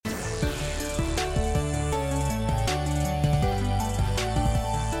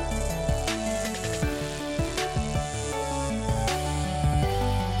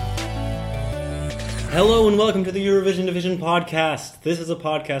Hello and welcome to the Eurovision Division podcast. This is a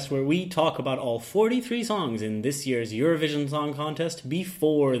podcast where we talk about all 43 songs in this year's Eurovision Song Contest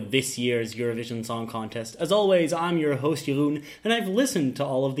before this year's Eurovision Song Contest. As always, I'm your host Jeroen, and I've listened to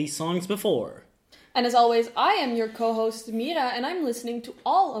all of these songs before. And as always, I am your co-host Mira, and I'm listening to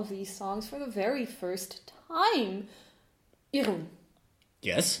all of these songs for the very first time. Jeroen.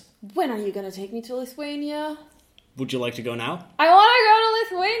 Yes? When are you gonna take me to Lithuania? Would you like to go now? I wanna go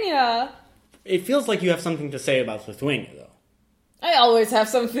to Lithuania! It feels like you have something to say about Lithuania, though. I always have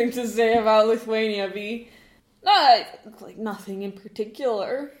something to say about Lithuania, B. Like nothing in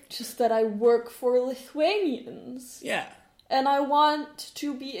particular, just that I work for Lithuanians. Yeah. And I want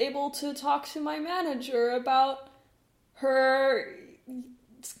to be able to talk to my manager about her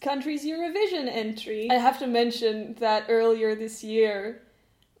country's Eurovision entry. I have to mention that earlier this year,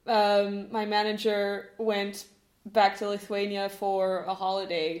 my manager went back to Lithuania for a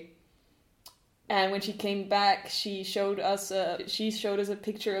holiday. And when she came back, she showed us a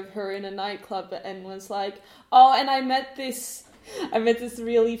picture of her in a nightclub and was like, "Oh, and I met this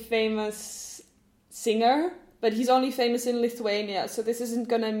really famous singer, but he's only famous in Lithuania, so this isn't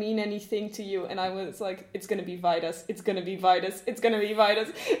gonna mean anything to you." And I was like, "It's gonna be Vidas. It's gonna be Vidas. It's gonna be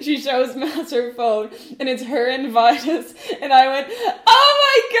Vidas." She shows me her phone, and it's her and Vidas, and I went, "Oh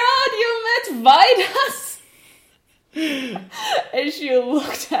my God, you met Vidas!" And she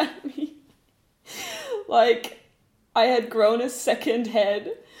looked at me like I had grown a second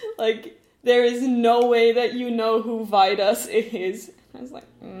head. Like, there is no way that you know who Vidas is. I was like,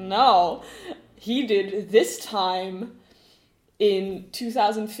 no. He did this time in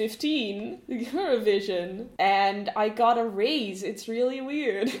 2015, Eurovision, and I got a raise. It's really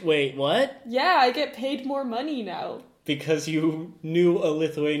weird. Wait, what? Yeah, I get paid more money now. Because you knew a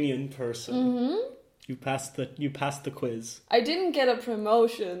Lithuanian person. Mm-hmm. You passed the quiz. I didn't get a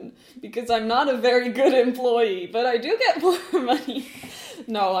promotion because I'm not a very good employee, but I do get more money.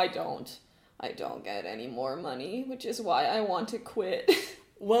 No, I don't. I don't get any more money, which is why I want to quit.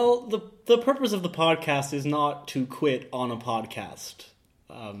 Well, the purpose of the podcast is not to quit on a podcast.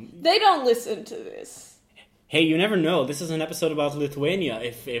 They don't listen to this. Hey, you never know. This is an episode about Lithuania.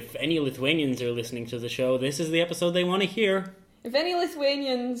 If any Lithuanians are listening to the show, this is the episode they want to hear. If any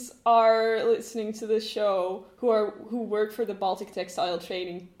Lithuanians are listening to this show who work for the Baltic Textile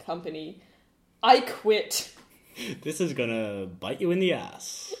Trading Company, I quit. This is gonna bite you in the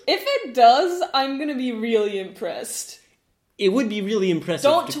ass. If it does, I'm gonna be really impressed. It would be really impressive.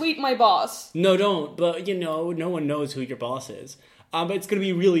 Don't tweet my boss. No, don't. But, no one knows who your boss is. But it's gonna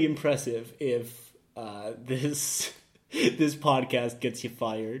be really impressive if this podcast gets you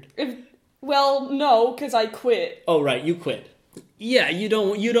fired. Well, no, because I quit. Oh, right, you quit. Yeah, you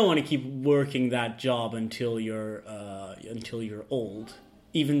don't want to keep working that job until you're old,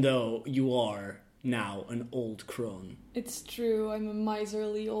 even though you are now an old crone. It's true. I'm a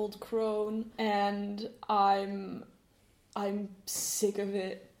miserly old crone, and I'm sick of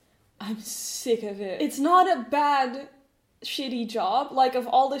it. I'm sick of it. It's not a bad, shitty job. Like, of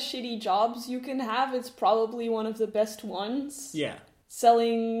all the shitty jobs you can have, it's probably one of the best ones. Yeah.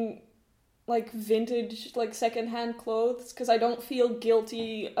 Selling, like, vintage, like, secondhand clothes, because I don't feel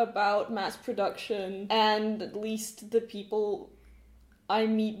guilty about mass production, and at least the people I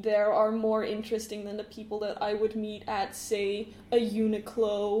meet there are more interesting than the people that I would meet at, say, a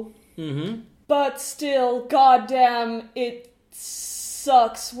Uniqlo. Mm-hmm. But still, goddamn, it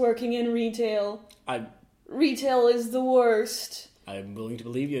sucks working in retail. Retail is the worst. I'm willing to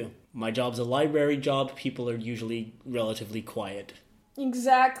believe you. My job's a library job. People are usually relatively quiet.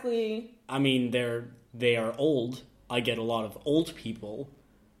 Exactly. I mean, they are old. I get a lot of old people.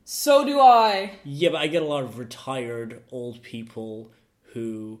 So do I. Yeah, but I get a lot of retired old people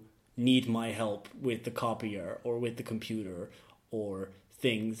who need my help with the copier or with the computer or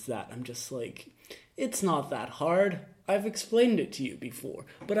things that I'm just like, it's not that hard. I've explained it to you before,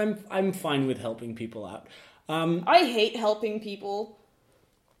 but I'm fine with helping people out. I hate helping people.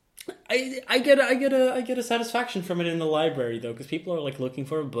 I get a satisfaction from it in the library though, because people are like looking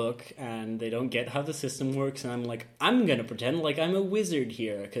for a book and they don't get how the system works, and I'm like, I'm gonna pretend like I'm a wizard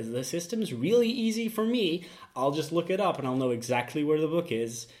here because the system's really easy for me. I'll just look it up and I'll know exactly where the book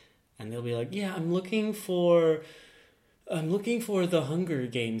is, and they'll be like, yeah, I'm looking for the Hunger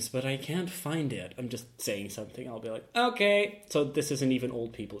Games, but I can't find it. I'm just saying something. I'll be like, okay. So this isn't even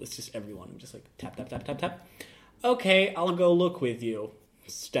old people. It's just everyone. I'm just like, tap, tap, tap, tap, tap. Okay, I'll go look with you.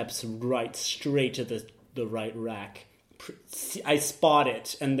 Steps right straight to the right rack. I spot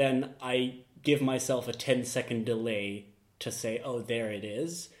it, and then I give myself a 10-second delay to say, oh, there it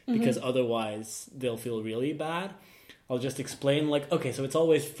is, because otherwise they'll feel really bad. I'll just explain, like, okay, so it's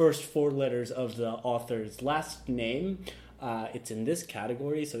always first 4 letters of the author's last name. It's in this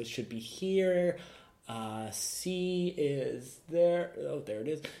category, so it should be here. C is there. Oh, there it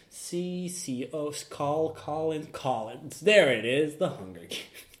is. C-O, Collins. There it is, The Hunger Games.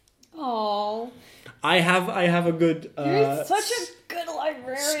 Oh, I have a good you're such a good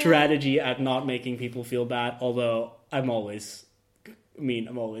librarian. strategy at not making people feel bad, although I'm always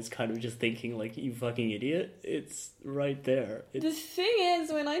kind of just thinking, like, you fucking idiot. It's right there. The thing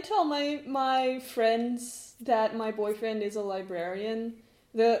is, when I tell my friends that my boyfriend is a librarian,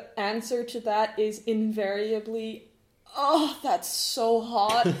 the answer to that is invariably, oh, that's so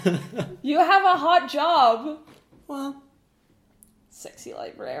hot. You have a hot job. Well, sexy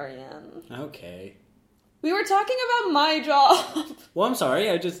librarian. Okay. We were talking about my job. Well, I'm sorry.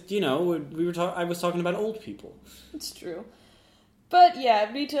 I just, I was talking about old people. It's true. But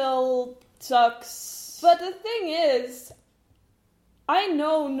yeah, retail sucks. But the thing is, I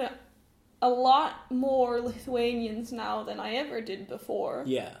know a lot more Lithuanians now than I ever did before.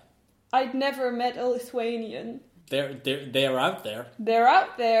 Yeah. I'd never met a Lithuanian. They're out there. They're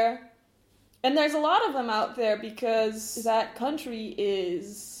out there. And there's a lot of them out there because that country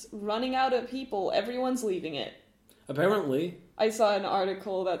is running out of people. Everyone's leaving it. Apparently. I saw an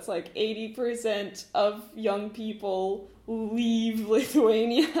article that's like 80% of young people leave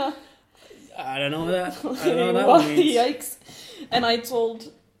Lithuania. I don't know that. I don't know what that means. Yikes.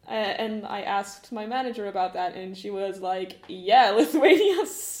 And I asked my manager about that, and she was like, yeah, Lithuania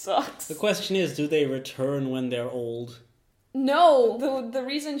sucks. The question is, do they return when they're old? No, the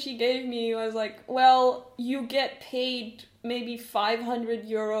reason she gave me was like, well, you get paid maybe 500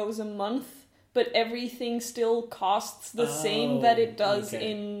 euros a month, but everything still costs the same that it does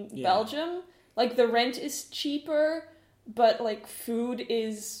in Belgium. Like, the rent is cheaper, but, like, food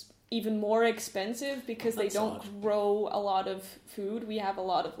is even more expensive because they don't grow a lot of food. We have a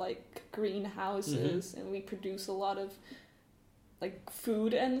lot of, like, greenhouses, and we produce a lot of, like,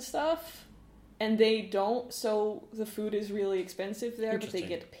 food and stuff. And they don't, so the food is really expensive there, but they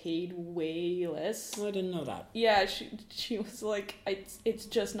get paid way less. I didn't know that. Yeah, she was like, it's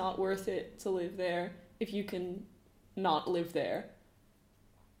just not worth it to live there if you can not live there.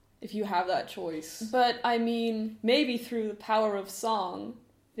 If you have that choice. But, I mean, maybe through the power of song,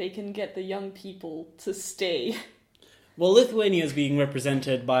 they can get the young people to stay. Well, Lithuania is being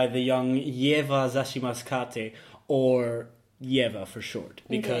represented by the young Ieva Zashimaskate, or Yeva for short,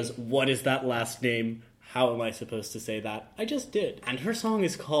 because what is that last name? How am I supposed to say that? I just did. And her song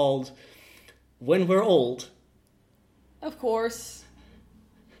is called When We're Old. Of course.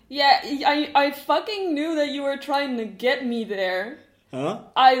 Yeah, I fucking knew that you were trying to get me there. Huh?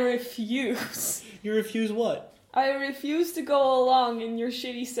 I refuse. You refuse what? I refuse to go along in your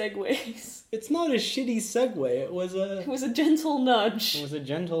shitty segues. It's not a shitty segue, it was a gentle nudge. It was a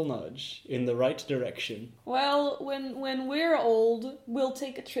gentle nudge in the right direction. Well, when we're old, we'll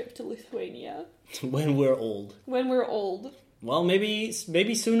take a trip to Lithuania. When we're old. When we're old. Well, maybe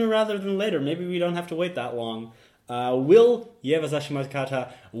sooner rather than later. Maybe we don't have to wait that long. Will Ieva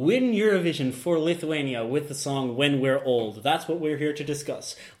Zashimaskata win Eurovision for Lithuania with the song When We're Old? That's what we're here to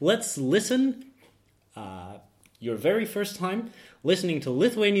discuss. Let's listen. Your very first time listening to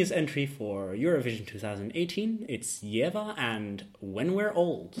Lithuania's entry for Eurovision 2018. It's Yeva and When We're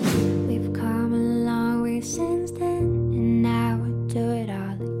Old. We've come a long way since then, and now we'll do it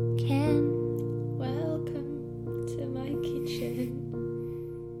all again. Welcome to my kitchen.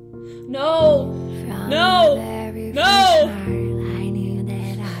 No! From No! the very No! first heart, I knew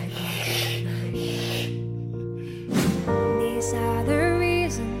that I was mine. These are the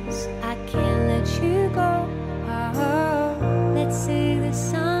reasons I can't let you go. Let's sing the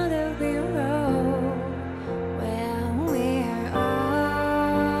song that we wrote when we're old.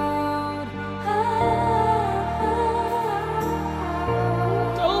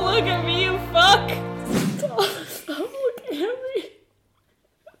 Don't look at me, you fuck! Stop looking at me.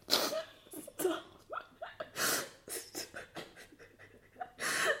 Stop.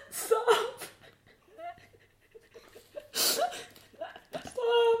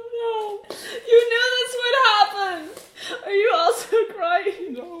 Stop, no. You knew this would happen! Are you also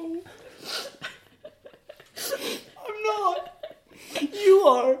crying? No. I'm not. You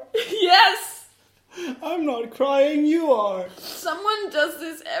are. Yes! I'm not crying, you are. Someone does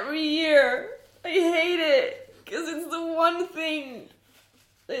this every year. I hate it. Because it's the one thing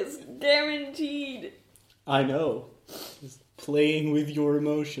that's guaranteed. I know. Just playing with your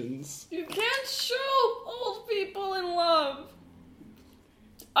emotions. You can't show old people in love.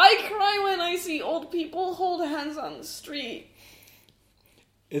 I cry when I see old people hold hands on the street.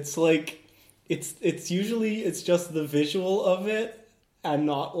 It's like it's usually it's just the visual of it and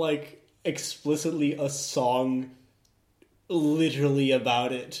not like explicitly a song literally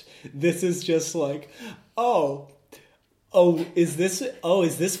about it. This is just like, is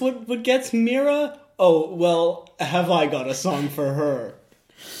this what gets Mira? Oh, well, have I got a song for her?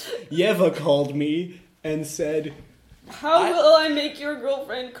 Yeva called me and said, how will I make your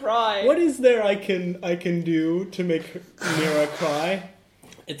girlfriend cry? What is there I can do to make Mira cry?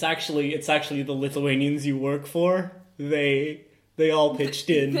 It's actually the Lithuanians you work for. They all pitched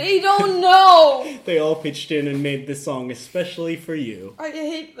in. They don't know! They all pitched in and made this song especially for you. I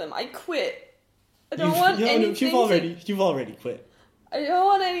hate them. I quit. I don't want anything You've already quit. I don't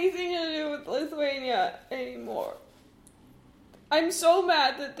want anything to do with Lithuania anymore. I'm so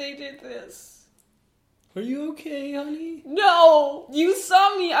mad that they did this. Are you okay, honey? No! You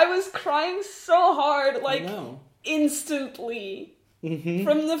saw me. I was crying so hard, like, instantly. Mm-hmm.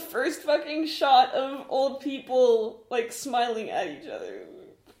 From the first fucking shot of old people, like, smiling at each other.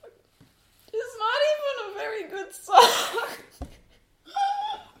 It's not even a very good song.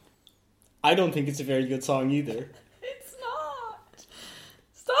 I don't think it's a very good song either. It's not.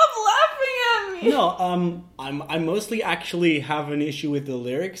 Stop laughing at me. No, I mostly actually have an issue with the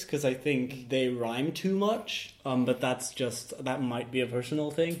lyrics because I think they rhyme too much. But that might be a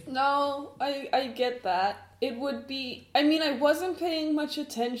personal thing. No, I get that. It would be... I mean, I wasn't paying much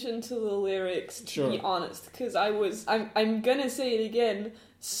attention to the lyrics, to be honest, because I'm gonna say it again,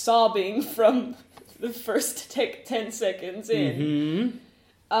 sobbing from the first 10 seconds in.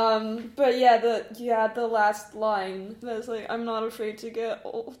 Mm-hmm. But yeah, the last line, that's like, I'm not afraid to get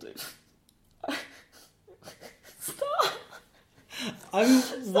old. Stop! I'm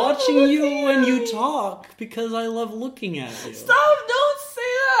watching you when you talk because I love looking at you. Stop! Don't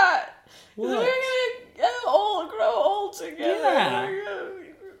say that! What? We're gonna grow old together. Yeah.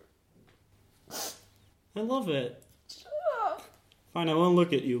 I love it. Shut up. Fine, I won't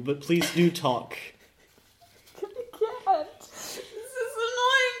look at you, but please do talk. I can't. This is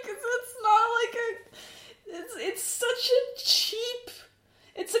annoying because it's not like it's such a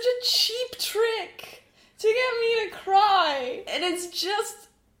cheap trick to get me to cry. And it's just,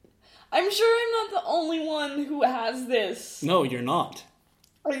 I'm sure I'm not the only one who has this. No, you're not.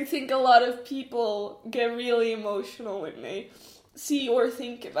 I think a lot of people get really emotional when they see or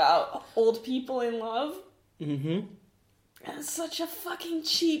think about old people in love. Mm-hmm. And it's such a fucking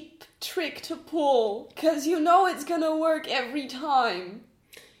cheap trick to pull, because you know it's gonna work every time.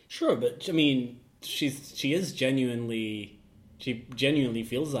 Sure, but I mean, she genuinely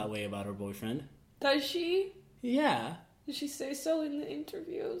feels that way about her boyfriend. Does she? Yeah. Did she say so in the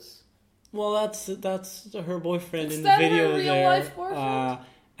interviews? Well, that's her boyfriend in the that video her real there. life boyfriend?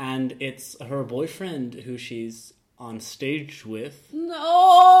 And it's her boyfriend who she's on stage with.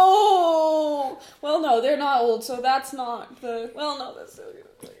 No! Well, no, they're not old, so that's not the... Well, no, that's still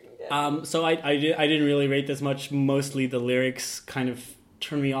good. Yeah. So I didn't really rate this much. Mostly the lyrics kind of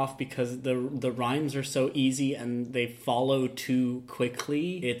turn me off because the rhymes are so easy and they follow too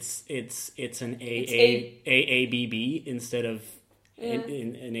quickly. It's an AABB instead of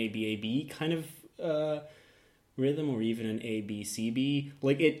an ABAB kind of rhythm, or even an ABCB.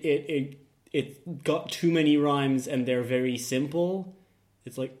 Like it got too many rhymes and they're very simple.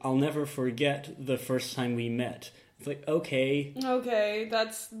 It's like, I'll never forget the first time we met. It's like, okay. Okay,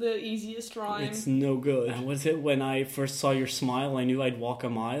 that's the easiest rhyme. It's no good. Was it when I first saw your smile, I knew I'd walk a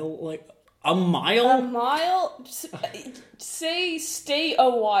mile? Like, a mile? A mile? Say stay a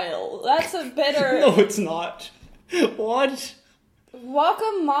while. That's a better... No, it's not. What? Walk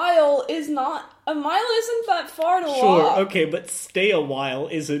a mile is not... A mile isn't that far to walk. Sure, okay, but stay a while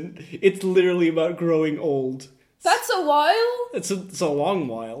isn't... It's literally about growing old. That's a while? It's a long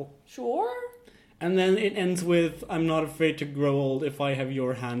while. Sure. And then it ends with, I'm not afraid to grow old if I have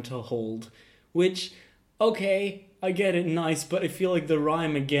your hand to hold. Which, okay, I get it, nice, but I feel like the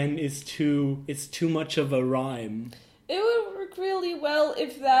rhyme again is too much of a rhyme. It would work really well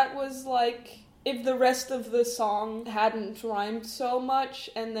if that was like... If the rest of the song hadn't rhymed so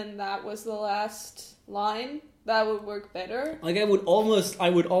much, and then that was the last line, that would work better. Like, I would almost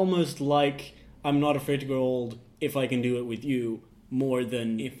like, I'm not afraid to grow old if I can do it with you, more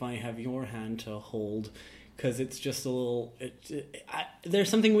than if I have your hand to hold, because it's just a little... there's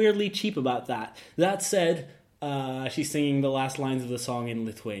something weirdly cheap about that. That said, she's singing the last lines of the song in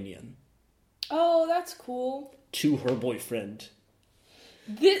Lithuanian. Oh, that's cool. To her boyfriend.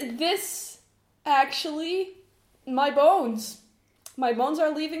 This... Actually, my bones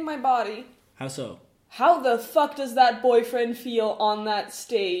are leaving my body. How so? How the fuck does that boyfriend feel on that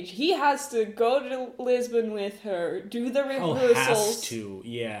stage? He has to go to Lisbon with her, do the rehearsals. Oh, has to,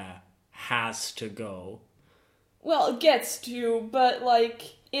 yeah. has to go. Well, it gets to, but,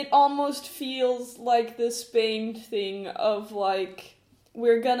 like, it almost feels like the Spain thing of, like,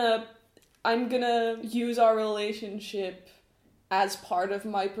 I'm gonna use our relationship as part of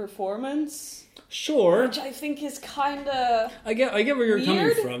my performance. Sure. Which I think is kinda I get where you're weird.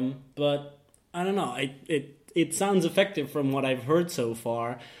 coming from, but I don't know. It sounds effective from what I've heard so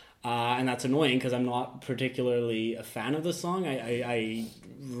far, and that's annoying because I'm not particularly a fan of the song. I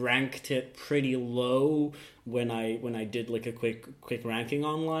ranked it pretty low when I did like a quick ranking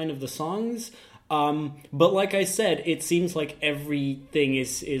online of the songs. But like I said, it seems like everything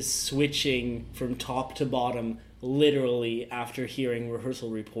is switching from top to bottom literally after hearing rehearsal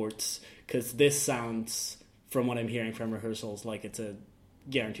reports, because this sounds, from what I'm hearing from rehearsals, like it's a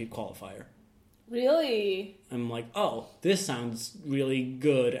guaranteed qualifier. Really? I'm like, oh, this sounds really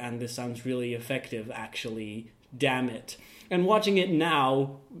good and this sounds really effective, actually. Damn it. And watching it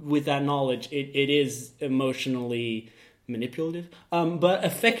now, with that knowledge, it is emotionally manipulative, but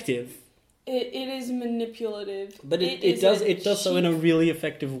effective. It is manipulative. But it does so in a really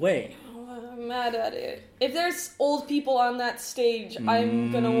effective way. I'm mad at it. If there's old people on that stage,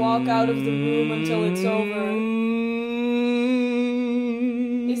 I'm gonna walk out of the room until it's over.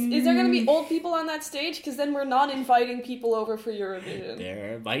 Is there gonna be old people on that stage? Because then we're not inviting people over for Eurovision.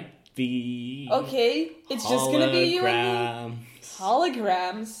 There might be. Okay, it's just gonna be you and me. Holograms.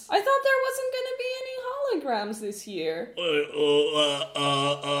 Holograms? I thought there wasn't gonna be any holograms this year.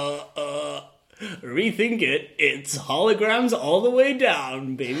 Rethink it. It's holograms all the way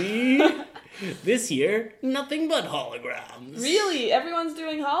down, baby. This year, nothing but holograms. Really? Everyone's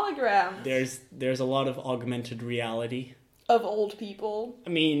doing holograms? There's a lot of augmented reality. Of old people. I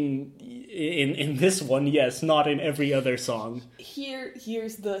mean, in this one, yes, not in every other song.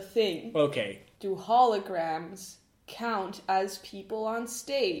 Here's the thing. Okay. Do holograms count as people on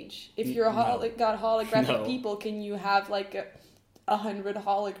stage? If you're got holographic people, can you have like 100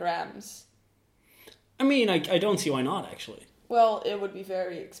 holograms? I mean, I don't see why not, actually. Well, it would be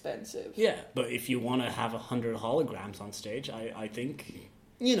very expensive. Yeah, but if you want to have 100 holograms on stage, I think...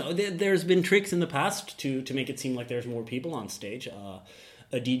 You know, there's been tricks in the past to make it seem like there's more people on stage. A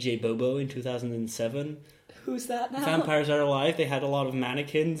DJ Bobo in 2007. Who's that now? Vampires Are Alive. They had a lot of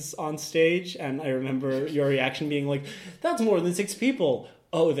mannequins on stage, and I remember your reaction being like, "That's more than 6 people."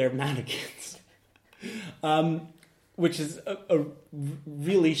 Oh, they're mannequins. Which is a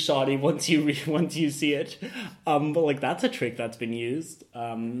really shoddy once you see it. But like that's a trick that's been used.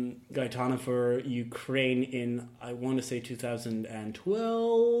 Gaetana for Ukraine in, I want to say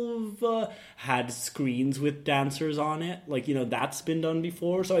 2012 had screens with dancers on it. Like, you know, that's been done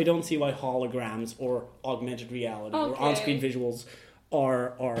before. So I don't see why holograms or augmented reality or on-screen visuals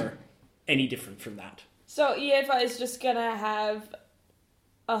are any different from that. So EFI is just gonna have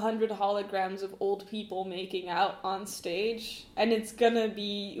 100 holograms of old people making out on stage, and it's gonna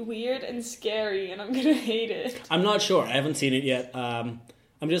be weird and scary, and I'm gonna hate it. I'm not sure. I haven't seen it yet. I'm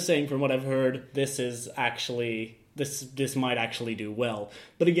just saying, from what I've heard, this might actually do well.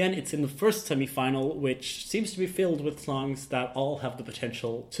 But again, it's in the first semi-final, which seems to be filled with songs that all have the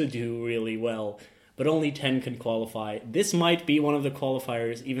potential to do really well, but only 10 can qualify. This might be one of the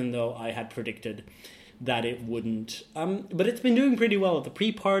qualifiers, even though I had predicted that it wouldn't. But it's been doing pretty well at the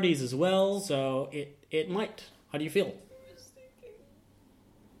pre-parties as well, so it might. How do you feel?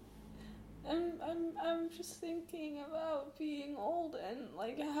 I'm just thinking about being old and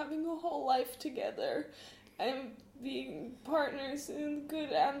like having a whole life together and being partners in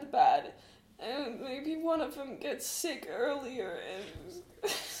good and bad, and maybe one of them gets sick earlier and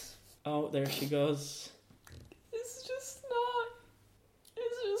Oh, there she goes. It's just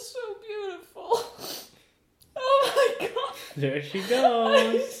so beautiful. Oh my god. There she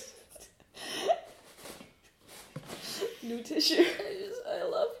goes. New tissue. I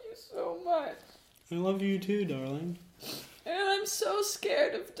love you so much. I love you too, darling. And I'm so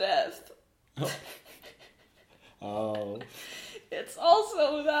scared of death. Oh. It's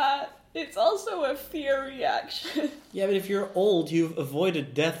also that. It's also a fear reaction. Yeah, but if you're old, you've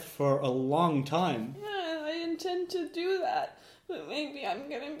avoided death for a long time. Yeah, I intend to do that. But maybe I'm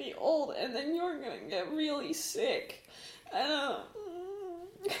gonna be old and then you're gonna get really sick.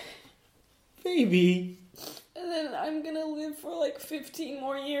 Maybe. And then I'm gonna live for like 15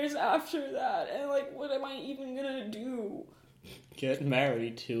 more years after that. And like, what am I even gonna do? Get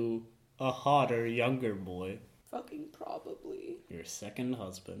married to a hotter, younger boy. Fucking probably. Your second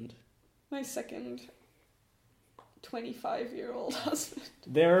husband. My second 25-year-old husband.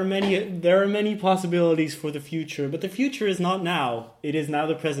 There are many possibilities for the future, but the future is not now. It is now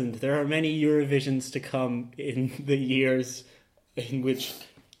the present. There are many Eurovisions to come in the years in which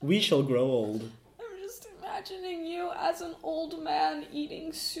We shall grow old. I'm just imagining you as an old man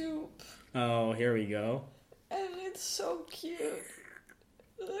eating soup. Oh, here we go. And it's so cute.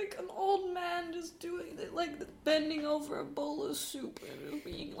 Like an old man just doing it, like bending over a bowl of soup and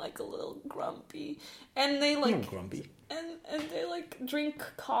being like a little grumpy. And they like grumpy. And they like drink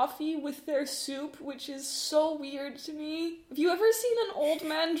coffee with their soup, which is so weird to me. Have you ever seen an old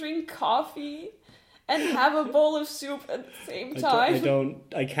man drink coffee and have a bowl of soup at the same time?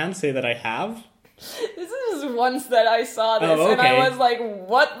 I can't say that I have. This is just once that I saw this, Oh, okay. and I was like,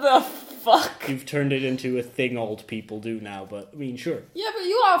 what the fuck? You've turned it into a thing old people do now, but I mean, sure. Yeah, but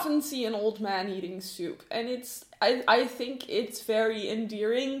you often see an old man eating soup, and I think it's very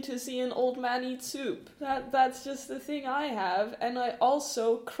endearing to see an old man eat soup. That's just the thing I have, and I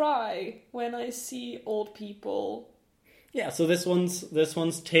also cry when I see old people. Yeah, so this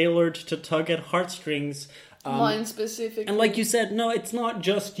one's tailored to tug at heartstrings. Mine specifically. And like you said, no, it's not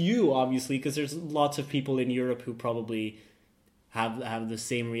just you, obviously, because there's lots of people in Europe who probably have the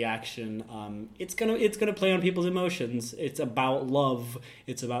same reaction. It's gonna play on people's emotions. It's about love.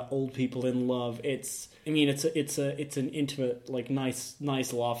 It's about old people in love. It's an intimate, like nice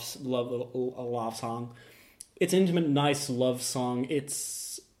love song. It's an intimate, nice love song.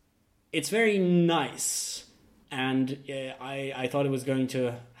 It's very nice. And I thought it was going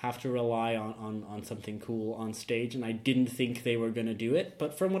to have to rely on something cool on stage, and I didn't think they were going to do it.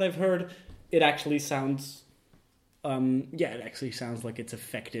 But from what I've heard, it actually sounds, it actually sounds like it's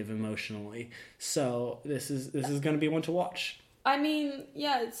effective emotionally. So this is going to be one to watch. I mean,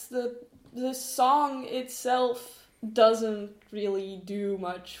 yeah, it's the song itself doesn't really do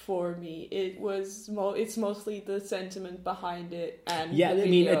much for me. It's mostly the sentiment behind it and yeah, the I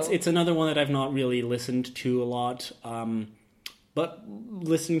mean video. it's another one that I've not really listened to a lot. But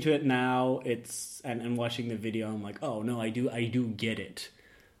listening to it now, and watching the video, I'm like, oh no, I do get it.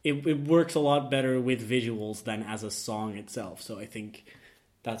 It works a lot better with visuals than as a song itself. So I think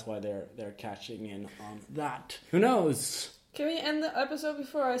that's why they're catching in on that. Who knows? Can we end the episode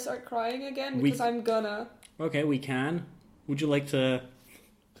before I start crying again? Because I'm gonna. Okay, we can. Would you like to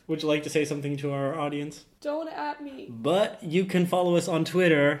say something to our audience? Don't at me. But you can follow us on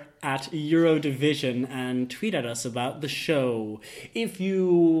Twitter at Eurodivision and tweet at us about the show. If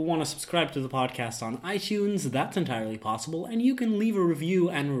you want to subscribe to the podcast on iTunes, that's entirely possible, and you can leave a review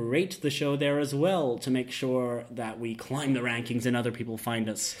and rate the show there as well to make sure that we climb the rankings and other people find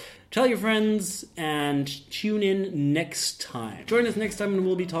us. Tell your friends and tune in next time. Join us next time and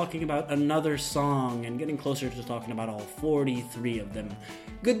we'll be talking about another song and getting closer to talking about all 43 of them.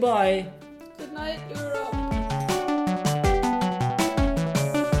 Goodbye! Good night, Europe.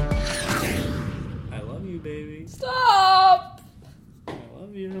 I love you, baby. Stop! I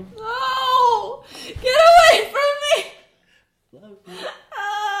love you. Ah!